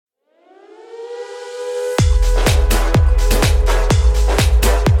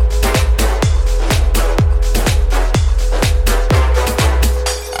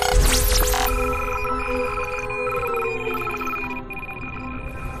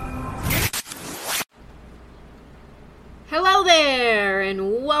Hello there,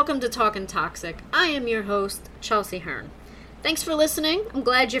 and welcome to Talkin' Toxic. I am your host, Chelsea Hearn. Thanks for listening. I'm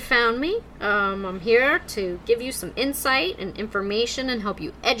glad you found me. I'm here to give you some insight and information and help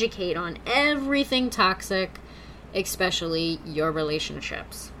you educate on everything toxic, especially your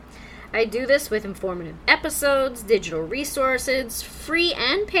relationships. I do this with informative episodes, digital resources, free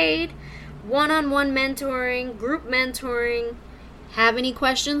and paid, one-on-one mentoring, group mentoring. Have any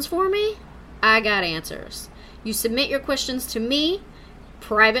questions for me? I got answers. You submit your questions to me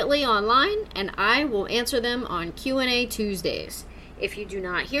privately online, and I will answer them on Q&A Tuesdays. If you do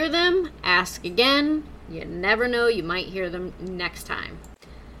not hear them, ask again. You never know, you might hear them next time.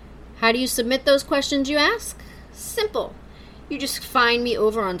 How do you submit those questions, you ask? Simple. You just find me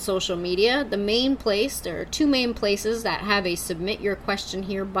over on social media. There are two main places that have a submit your question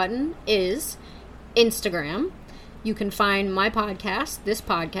here button is Instagram. You can find my podcast, this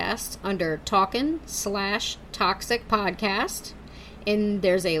podcast, under Talkin'/Toxic Podcast. And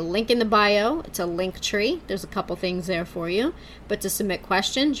there's a link in the bio. It's a link tree. There's a couple things there for you. But to submit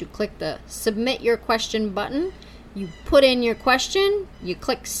questions, you click the Submit Your Question button. You put in your question, you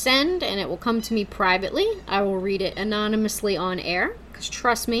click send, and it will come to me privately. I will read it anonymously on air. Because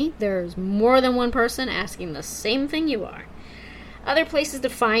trust me, there's more than one person asking the same thing you are. Other places to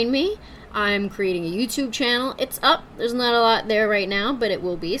find me. I'm creating a YouTube channel. It's up. There's not a lot there right now, but it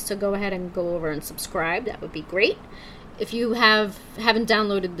will be. So go ahead and go over and subscribe. That would be great. If you haven't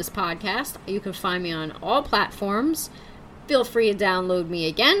downloaded this podcast, you can find me on all platforms. Feel free to download me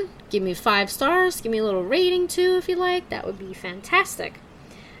again. Give me 5 stars. Give me a little rating too if you like. That would be fantastic.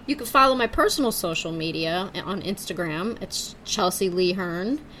 You can follow my personal social media on Instagram. It's Chelsea Lee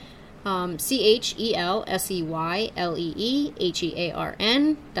Hearn.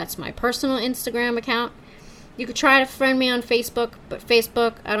 CHELSEYLEEHEARN. That's my personal Instagram account. You could try to friend me on Facebook, but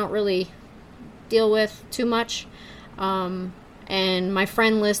Facebook I don't really deal with too much. And my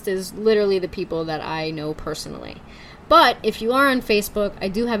friend list is literally the people that I know personally. But if you are on Facebook, I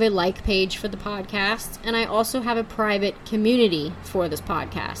do have a like page for the podcast, and I also have a private community for this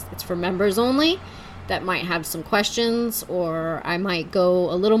podcast. It's for members only that might have some questions, or I might go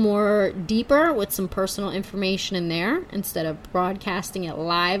a little more deeper with some personal information in there instead of broadcasting it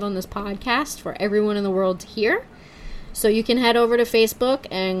live on this podcast for everyone in the world to hear. So you can head over to Facebook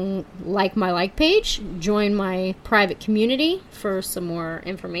and like my like page, join my private community for some more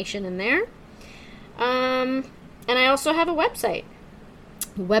information in there. And I also have a website.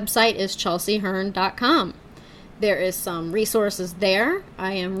 The website is chelseahearn.com. There is some resources there.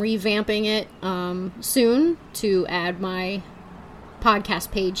 I am revamping it soon to add my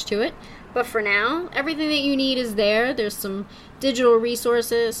podcast page to it. But for now, everything that you need is there. There's some digital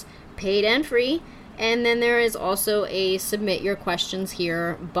resources, paid and free. And then there is also a Submit Your Questions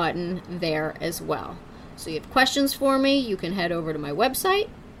Here button there as well. So you have questions for me, you can head over to my website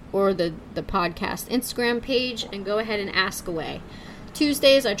or the podcast Instagram page and go ahead and ask away.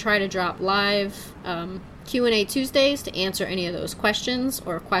 Tuesdays, I try to drop live Q&A Tuesdays to answer any of those questions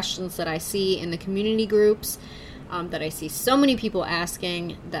or questions that I see in the community groups that I see so many people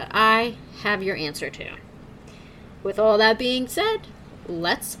asking that I have your answer to. With all that being said,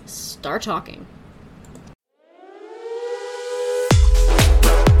 let's start talking.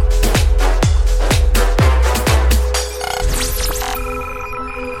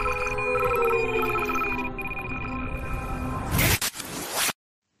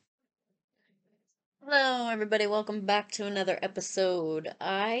 Hello, everybody. Welcome back to another episode.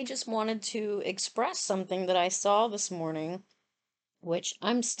 I just wanted to express something that I saw this morning, which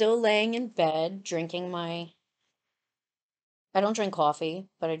I'm still laying in bed drinking I don't drink coffee,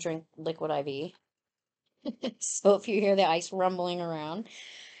 but I drink liquid IV. So if you hear the ice rumbling around,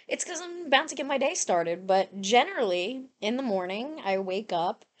 it's because I'm about to get my day started. But generally, in the morning, I wake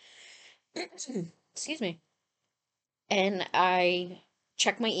up, excuse me, and I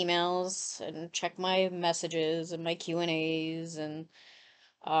check my emails and check my messages and my Q&As and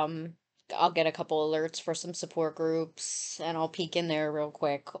um I'll get a couple alerts for some support groups and I'll peek in there real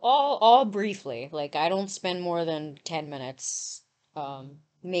quick. All briefly. Like I don't spend more than 10 minutes,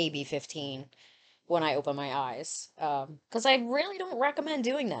 maybe 15 when I open my eyes. Because I really don't recommend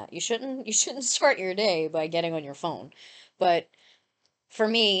doing that. You shouldn't start your day by getting on your phone. But for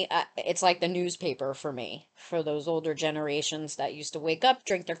me, it's like the newspaper for me, for those older generations that used to wake up,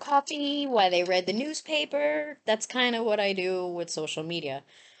 drink their coffee while they read the newspaper. That's kind of what I do with social media,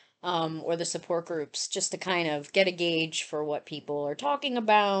 or the support groups, just to kind of get a gauge for what people are talking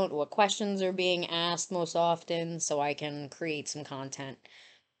about, what questions are being asked most often, so I can create some content.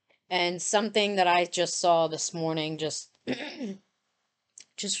 And something that I just saw this morning just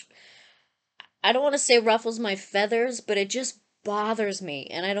I don't want to say ruffles my feathers, but it just bothers me.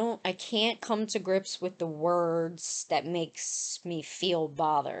 And I can't come to grips with the words that makes me feel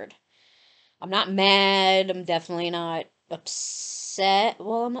bothered. I'm not mad. I'm definitely not upset.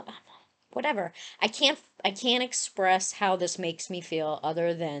 Well, whatever. I can't express how this makes me feel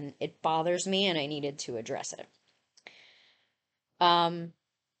other than it bothers me and I needed to address it. Um,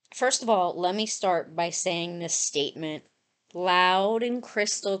 First of all, let me start by saying this statement loud and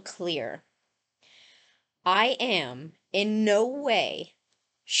crystal clear. I am in no way,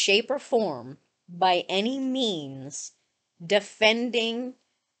 shape, or form, by any means, defending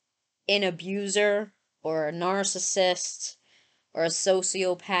an abuser or a narcissist or a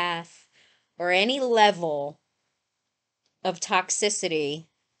sociopath or any level of toxicity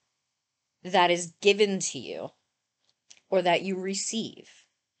that is given to you or that you receive.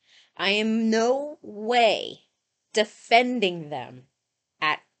 I am no way defending them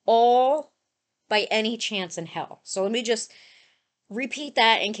at all by any chance in hell. So let me just repeat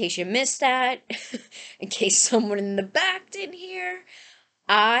that in case you missed that, in case someone in the back didn't hear.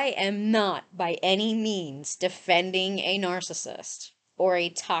 I am not by any means defending a narcissist or a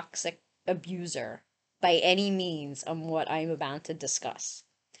toxic abuser by any means on what I'm about to discuss.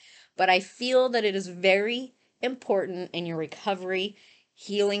 But I feel that it is very important in your recovery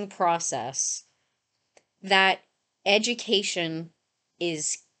healing process that education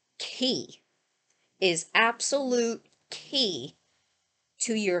is key, is absolute key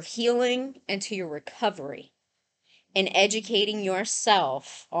to your healing and to your recovery, and educating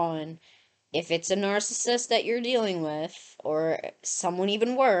yourself on if it's a narcissist that you're dealing with, or someone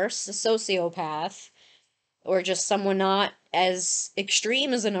even worse, a sociopath, or just someone not as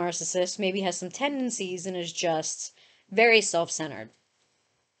extreme as a narcissist, maybe has some tendencies and is just very self-centered.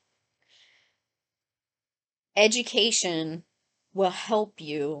 Education will help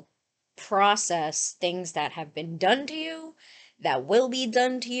you process things that have been done to you, that will be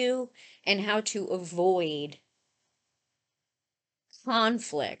done to you, and how to avoid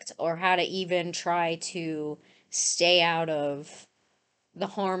conflict or how to even try to stay out of the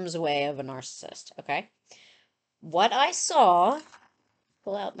harm's way of a narcissist, okay? What I saw,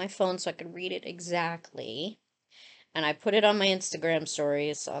 pull out my phone so I could read it exactly, and I put it on my Instagram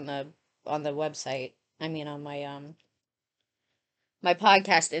stories on the website. I mean on my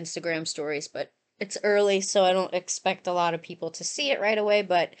podcast Instagram stories, but it's early, so I don't expect a lot of people to see it right away,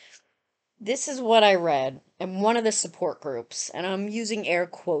 but this is what I read in one of the support groups, and I'm using air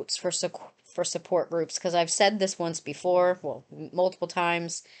quotes for support groups because I've said this once before, well, multiple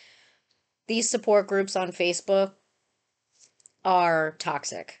times. These support groups on Facebook are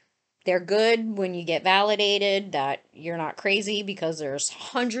toxic. They're good when you get validated that you're not crazy because there's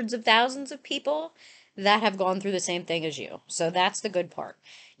hundreds of thousands of people that have gone through the same thing as you. So that's the good part.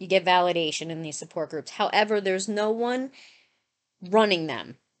 You get validation in these support groups. However, there's no one running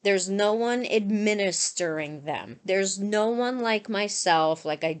them. There's no one administering them. There's no one like myself,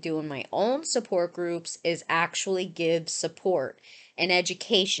 like I do in my own support groups, is actually give support and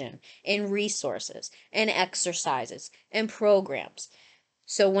education and resources and exercises and programs.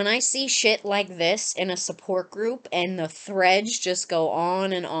 So when I see shit like this in a support group and the threads just go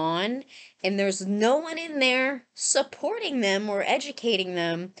on and there's no one in there supporting them or educating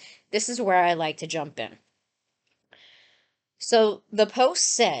them, this is where I like to jump in. So the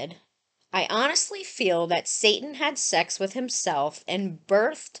post said, I honestly feel that Satan had sex with himself and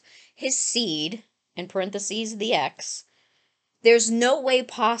birthed his seed, in parentheses, the X. There's no way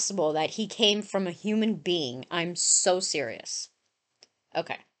possible that he came from a human being. I'm so serious.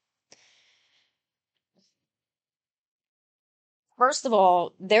 Okay. First of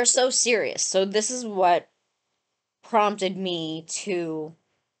all, they're so serious. So this is what prompted me to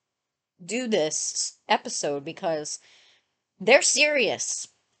do this episode because they're serious.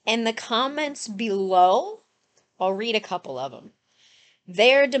 And the comments below, I'll read a couple of them.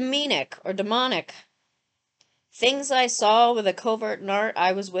 They're demonic. Things I saw with a covert nart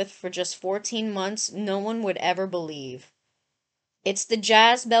I was with for just 14 months, no one would ever believe. It's the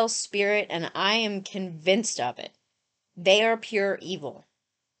Jezebel spirit, and I am convinced of it. They are pure evil.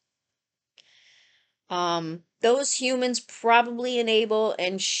 Those humans probably enable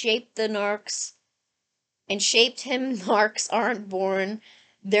and shape the narcs, and shaped him. Narcs aren't born.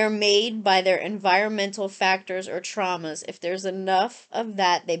 They're made by their environmental factors or traumas. If there's enough of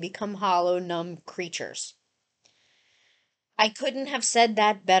that, they become hollow, numb creatures. I couldn't have said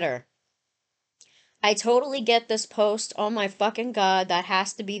that better. I totally get this post. Oh my fucking god, that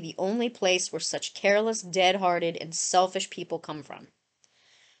has to be the only place where such careless, dead-hearted, and selfish people come from.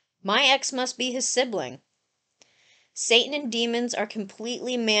 My ex must be his sibling. Satan and demons are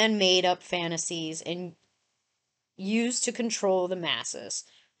completely man-made up fantasies and used to control the masses,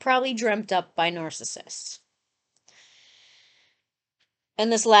 probably dreamt up by narcissists.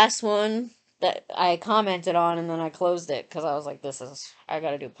 And this last one that I commented on and then I closed it because I was like, I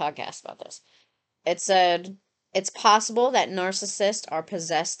gotta do a podcast about this. It said, it's possible that narcissists are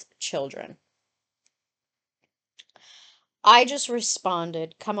possessed children. I just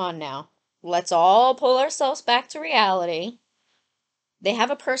responded, come on now. Let's all pull ourselves back to reality. They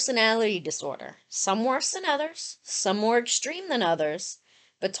have a personality disorder. Some worse than others, some more extreme than others.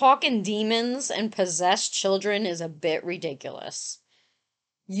 But talking demons and possessed children is a bit ridiculous.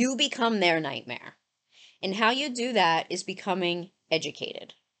 You become their nightmare. And how you do that is becoming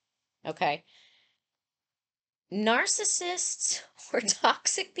educated. Okay? Narcissists or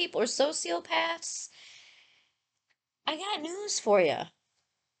toxic people or sociopaths, I got news for you.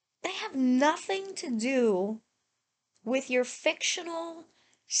 They have nothing to do with your fictional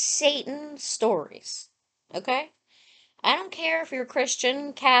Satan stories. Okay? I don't care if you're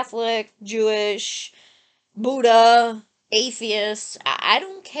Christian, Catholic, Jewish, Buddha, atheist. I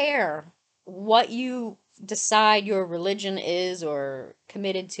don't care what you decide your religion is or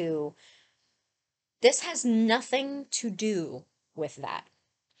committed to. This has nothing to do with that.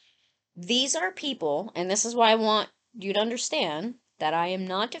 These are people, and this is why I want you to understand that I am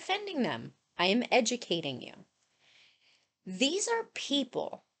not defending them. I am educating you. These are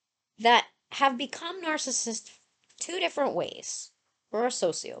people that have become narcissists two different ways, or a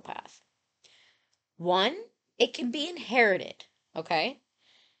sociopath. One, it can be inherited, okay?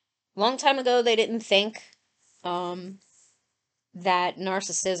 Long time ago, they didn't think that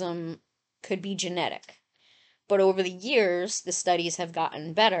narcissism could be genetic. But over the years, the studies have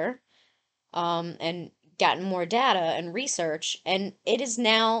gotten better and gotten more data and research, and it is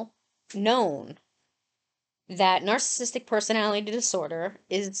now known that narcissistic personality disorder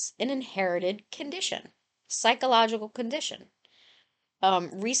is an inherited condition, psychological condition.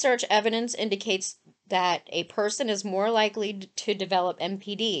 Research evidence indicates that a person is more likely to develop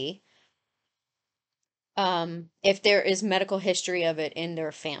NPD if there is medical history of it in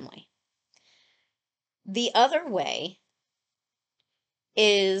their family. The other way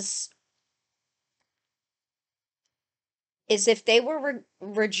is if they were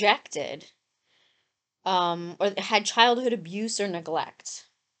rejected or had childhood abuse or neglect,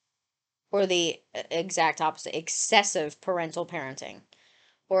 or the exact opposite, excessive parental parenting,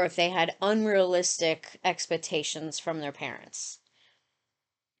 or if they had unrealistic expectations from their parents.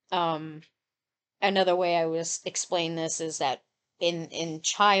 Another way I would explain this is that in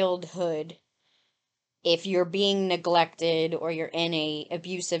childhood, if you're being neglected or you're in a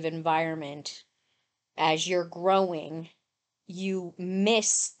abusive environment, as you're growing, you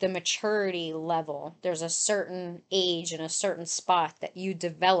miss the maturity level. There's a certain age and a certain spot that you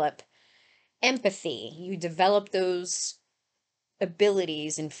develop empathy. You develop those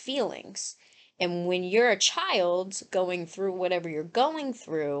abilities and feelings. And when you're a child going through whatever you're going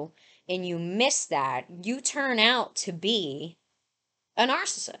through and you miss that, you turn out to be a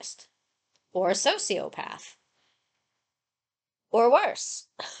narcissist or a sociopath or worse.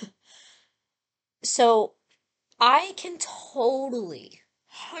 So I can totally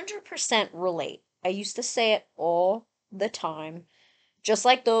 100% relate. I used to say it all the time, just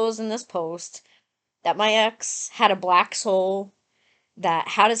like those in this post, that my ex had a black soul, that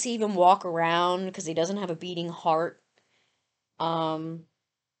how does he even walk around because he doesn't have a beating heart. I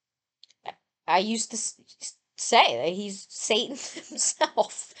used to say that he's Satan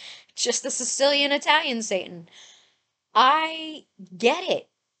himself, just the Sicilian Italian Satan. I get it.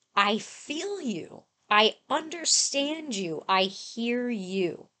 I feel you. I understand you. I hear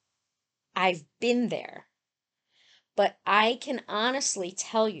you. I've been there. But I can honestly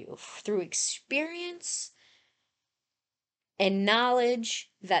tell you through experience and knowledge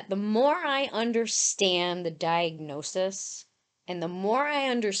that the more I understand the diagnosis and the more I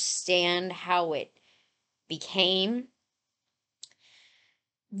understand how it became,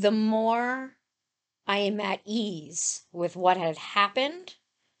 the more I am at ease with what had happened,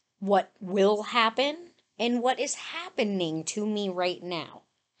 what will happen, and what is happening to me right now.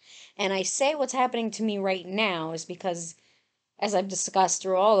 And I say what's happening to me right now is because, as I've discussed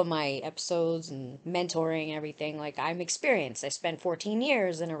through all of my episodes and mentoring and everything, like I'm experienced. I spent 14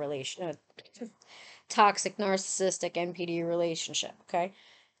 years in a toxic, narcissistic, NPD relationship, okay?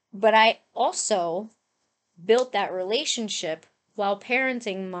 But I also built that relationship while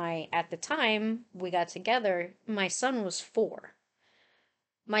parenting at the time we got together, my son was 4.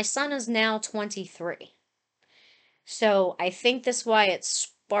 My son is now 23. So I think that's why it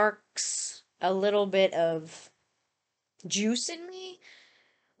sparks a little bit of juice in me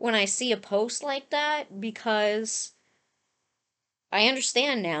when I see a post like that, because I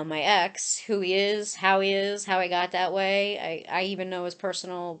understand now my ex, who he is, how he got that way. I even know his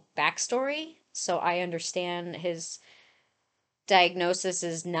personal backstory, so I understand his diagnosis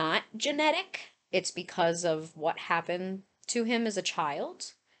is not genetic. It's because of what happened to him as a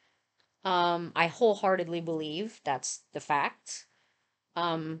child. I wholeheartedly believe that's the fact.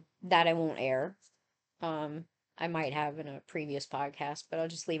 That I won't air. Um, I might have in a previous podcast, but I'll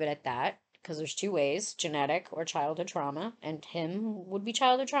just leave it at that because there's two ways, genetic or childhood trauma, and him would be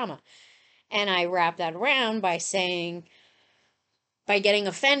childhood trauma. And I wrap that around by saying, by getting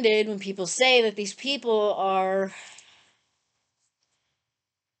offended when people say that these people are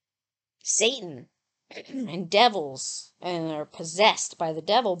Satan and devils and are possessed by the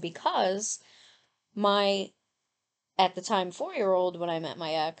devil, because my, at the time, 4-year-old when I met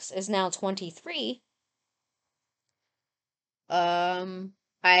my ex is now 23.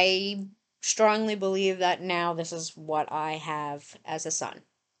 I strongly believe that now this is what I have as a son.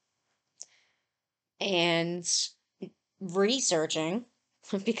 And researching,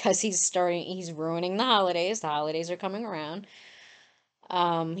 because he's ruining the holidays are coming around.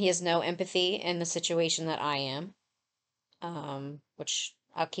 He has no empathy in the situation that I am, which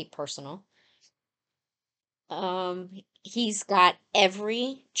I'll keep personal. He's got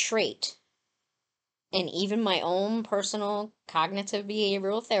every trait, and even my own personal cognitive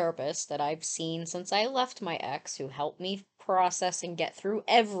behavioral therapist that I've seen since I left my ex, who helped me process and get through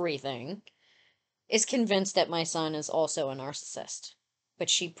everything, is convinced that my son is also a narcissist. But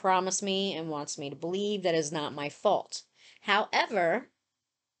she promised me and wants me to believe that is not my fault. However,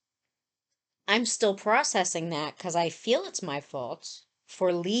 I'm still processing that because I feel it's my fault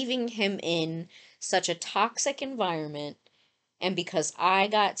for leaving him in such a toxic environment, and because I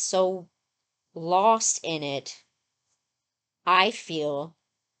got so lost in it, I feel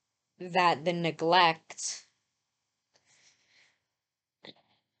that the neglect,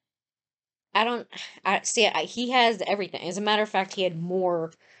 I don't, I see, he has everything. As a matter of fact, he had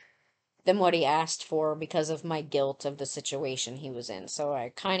more than what he asked for because of my guilt of the situation he was in. So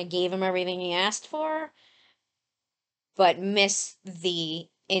I kind of gave him everything he asked for, but missed the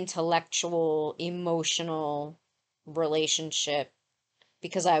intellectual, emotional relationship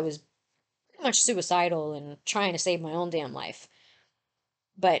because I was pretty much suicidal and trying to save my own damn life.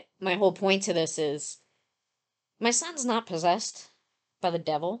 But my whole point to this is my son's not possessed by the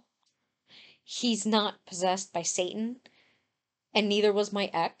devil. He's not possessed by Satan, and neither was my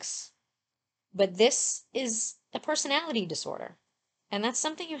ex. But this is a personality disorder, and that's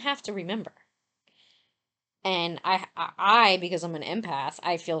something you have to remember. And because I'm an empath,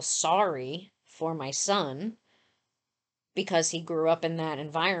 I feel sorry for my son because he grew up in that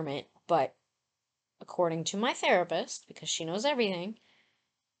environment. But according to my therapist, because she knows everything,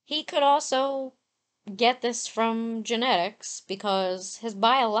 he could also get this from genetics because his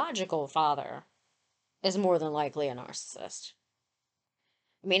biological father is more than likely a narcissist.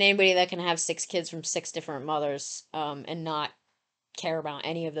 I mean, anybody that can have 6 kids from 6 different mothers, and not care about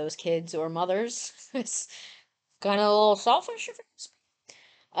any of those kids or mothers, it's kind of a little selfish.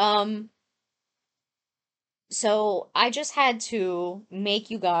 Um, so I just had to make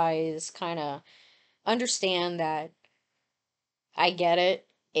you guys kind of understand that I get it.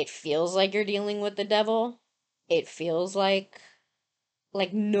 It feels like you're dealing with the devil. It feels like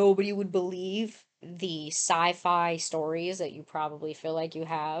nobody would believe the sci-fi stories that you probably feel like you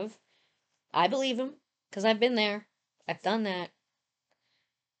have. I believe them because I've been there. I've done that.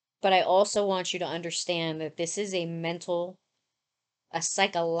 But I also want you to understand that this is a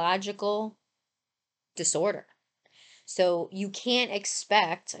psychological disorder. So you can't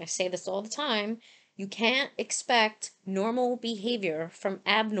expect, I say this all the time, you can't expect normal behavior from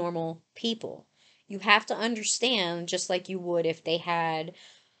abnormal people. You have to understand, just like you would if they had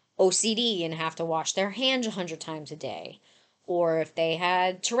OCD and have to wash their hands 100 times a day, or if they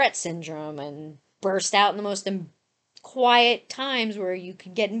had Tourette syndrome and burst out in the most quiet times where you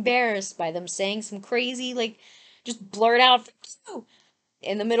could get embarrassed by them saying some crazy, like, just blurt out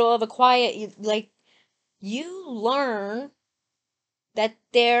in the middle of a quiet, you learn that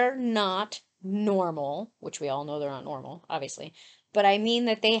they're not normal, which we all know they're not normal, obviously. But I mean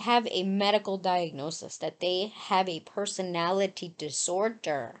that they have a medical diagnosis, that they have a personality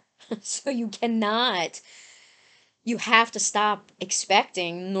disorder. So you have to stop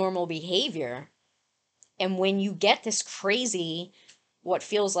expecting normal behavior. And when you get this crazy, what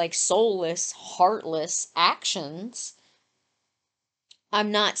feels like soulless, heartless actions,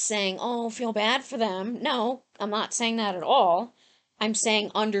 I'm not saying, oh, feel bad for them. No, I'm not saying that at all. I'm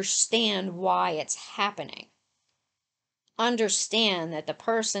saying understand why it's happening. understand that the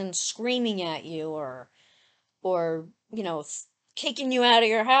person screaming at you or kicking you out of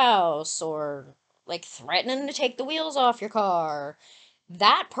your house or like threatening to take the wheels off your car,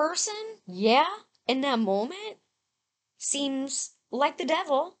 that person, yeah, in that moment seems like the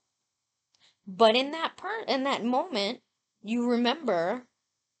devil, but in that moment you remember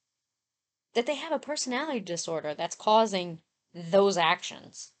that they have a personality disorder that's causing those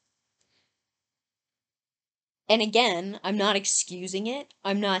actions. And again, I'm not excusing it,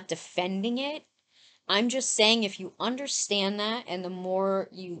 I'm not defending it. I'm just saying if you understand that, and the more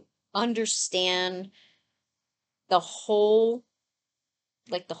you understand the whole,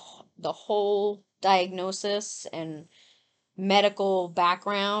 like the whole diagnosis and medical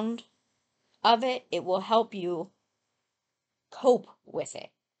background of it, it will help you cope with it.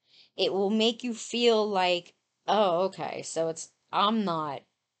 It will make you feel like, oh, okay, so I'm not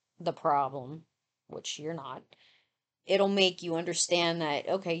the problem, which you're not. It'll make you understand that,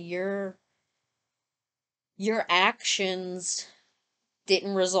 okay, your actions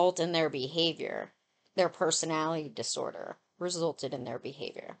didn't result in their behavior. Their personality disorder resulted in their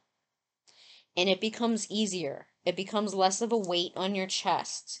behavior. And it becomes easier. It becomes less of a weight on your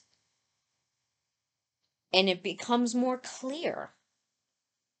chest. And it becomes more clear.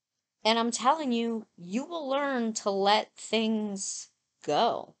 And I'm telling you, you will learn to let things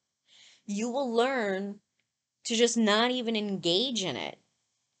go. You will learn to just not even engage in it.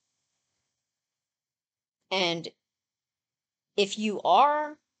 And if you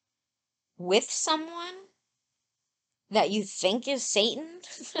are with someone that you think is Satan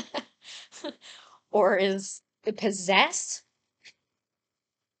or is possessed,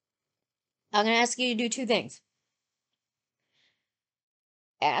 I'm going to ask you to do two things.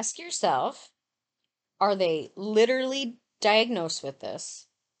 Ask yourself, are they literally diagnosed with this?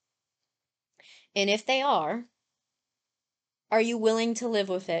 And if they are you willing to live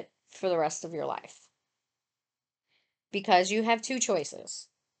with it for the rest of your life? Because you have two choices.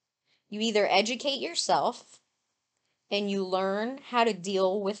 You either educate yourself and you learn how to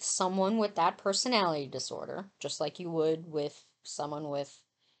deal with someone with that personality disorder, just like you would with someone with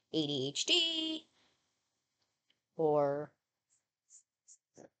ADHD or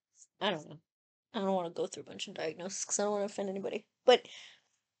I don't know. I don't want to go through a bunch of diagnoses because I don't want to offend anybody. But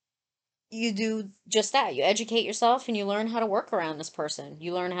you do just that. You educate yourself and you learn how to work around this person.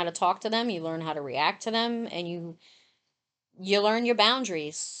 You learn how to talk to them, you learn how to react to them, and you learn your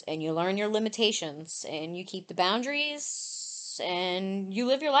boundaries and you learn your limitations and you keep the boundaries and you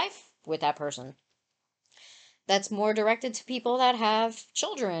live your life with that person. That's more directed to people that have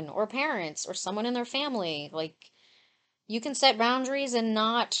children or parents or someone in their family. Like, you can set boundaries and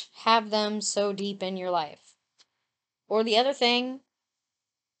not have them so deep in your life. Or the other thing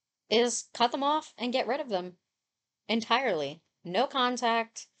is cut them off and get rid of them entirely. No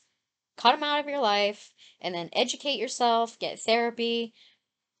contact. Cut them out of your life and then educate yourself, get therapy,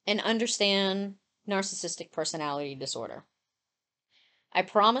 and understand narcissistic personality disorder. I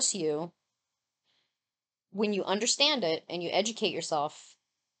promise you, when you understand it and you educate yourself,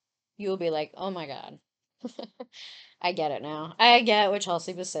 you will be like, oh my God, I get it now. I get what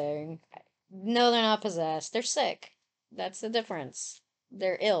Chelsea was saying. No, they're not possessed. They're sick. That's the difference.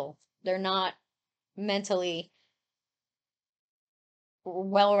 They're ill. They're not mentally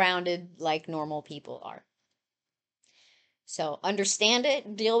well rounded like normal people are. So understand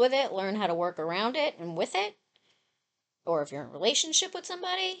it, deal with it, learn how to work around it and with it. Or if you're in a relationship with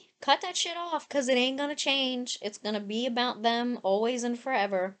somebody, cut that shit off because it ain't gonna change. It's gonna be about them always and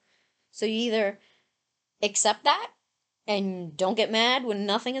forever. So you either accept that and don't get mad when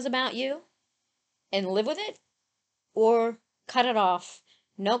nothing is about you and live with it, or cut it off,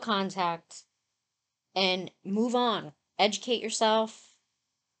 no contact, and move on. Educate yourself,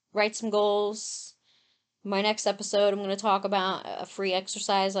 write some goals. My next episode, I'm going to talk about a free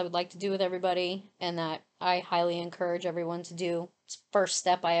exercise I would like to do with everybody and that I highly encourage everyone to do. It's the first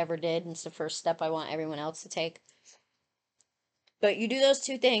step I ever did, and it's the first step I want everyone else to take. But you do those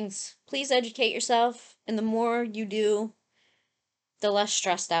two things. Please educate yourself, and the more you do, the less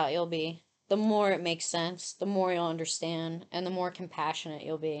stressed out you'll be. The more it makes sense, the more you'll understand, and the more compassionate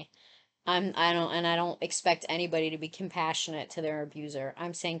you'll be. I don't expect anybody to be compassionate to their abuser.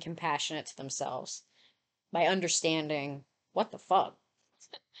 I'm saying compassionate to themselves by understanding what the fuck?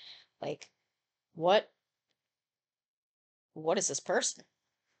 Like, what what is this person?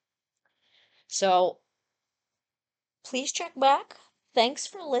 So, please check back. Thanks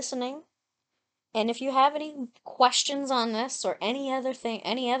for listening. And if you have any questions on this or any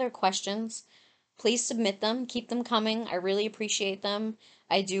other questions, please submit them. Keep them coming. I really appreciate them.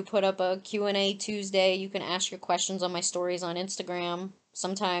 I do put up a Q&A Tuesday. You can ask your questions on my stories on Instagram.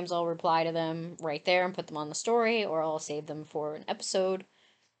 Sometimes I'll reply to them right there and put them on the story, or I'll save them for an episode.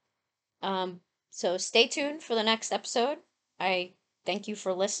 So stay tuned for the next episode. I thank you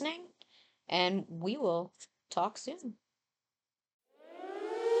for listening, and we will talk soon.